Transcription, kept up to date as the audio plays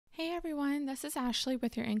this is Ashley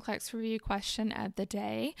with your NCLEX review question of the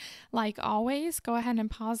day. Like always, go ahead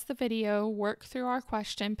and pause the video, work through our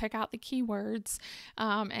question, pick out the keywords,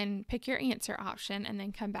 and pick your answer option, and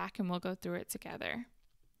then come back and we'll go through it together.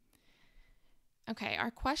 Okay,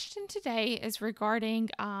 our question today is regarding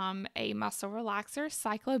a muscle relaxer,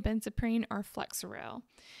 cyclobenzaprine or Flexeril.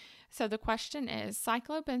 So the question is,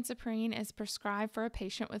 cyclobenzaprine is prescribed for a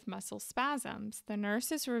patient with muscle spasms. The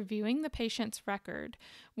nurse is reviewing the patient's record.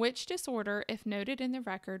 Which disorder, if noted in the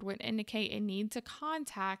record, would indicate a need to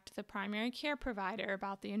contact the primary care provider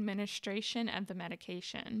about the administration of the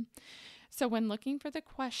medication? So when looking for the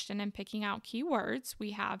question and picking out keywords,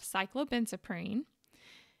 we have cyclobenzaprine,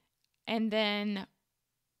 and then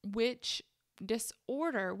which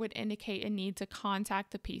disorder would indicate a need to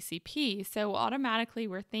contact the PCP. So automatically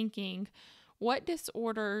we're thinking, what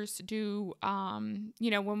disorders do,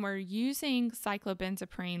 when we're using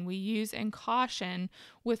cyclobenzaprine, we use in caution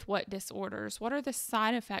with what disorders? What are the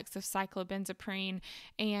side effects of cyclobenzaprine,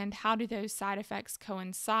 and how do those side effects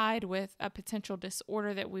coincide with a potential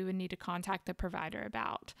disorder that we would need to contact the provider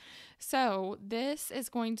about? So this is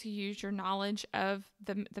going to use your knowledge of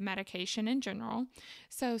the medication in general.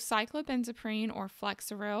 So cyclobenzaprine or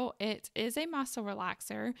Flexeril, it is a muscle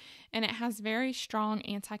relaxer, and it has very strong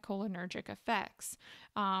anticholinergic effects.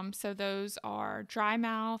 So those are dry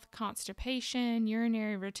mouth, constipation,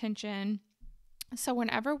 urinary retention. So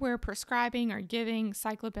whenever we're prescribing or giving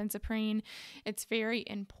cyclobenzaprine, it's very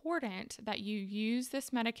important that you use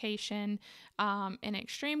this medication in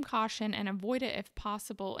extreme caution and avoid it if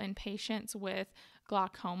possible in patients with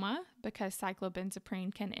glaucoma, because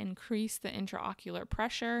cyclobenzaprine can increase the intraocular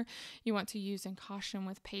pressure. You want to use in caution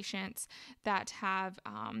with patients that have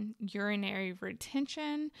urinary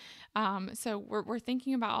retention. So we're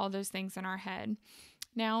thinking about all those things in our head.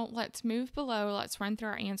 Now let's move below, let's run through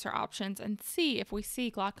our answer options and see if we see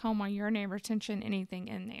glaucoma, urinary retention, anything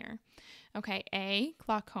in there. Okay, A,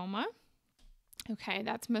 glaucoma. Okay,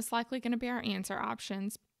 that's most likely going to be our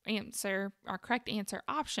our correct answer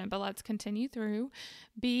option, but let's continue through.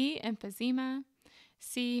 B, emphysema.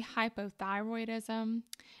 C, hypothyroidism.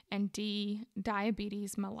 And D,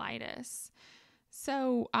 diabetes mellitus.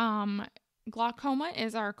 So, glaucoma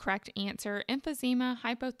is our correct answer. Emphysema,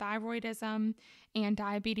 hypothyroidism, and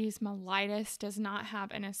diabetes mellitus does not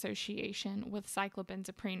have an association with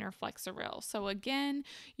cyclobenzaprine or Flexeril. So again,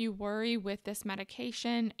 you worry with this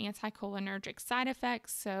medication, anticholinergic side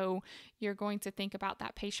effects. So you're going to think about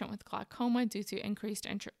that patient with glaucoma due to increased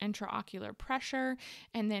intraocular pressure.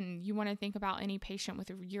 And then you want to think about any patient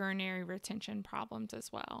with urinary retention problems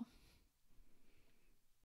as well.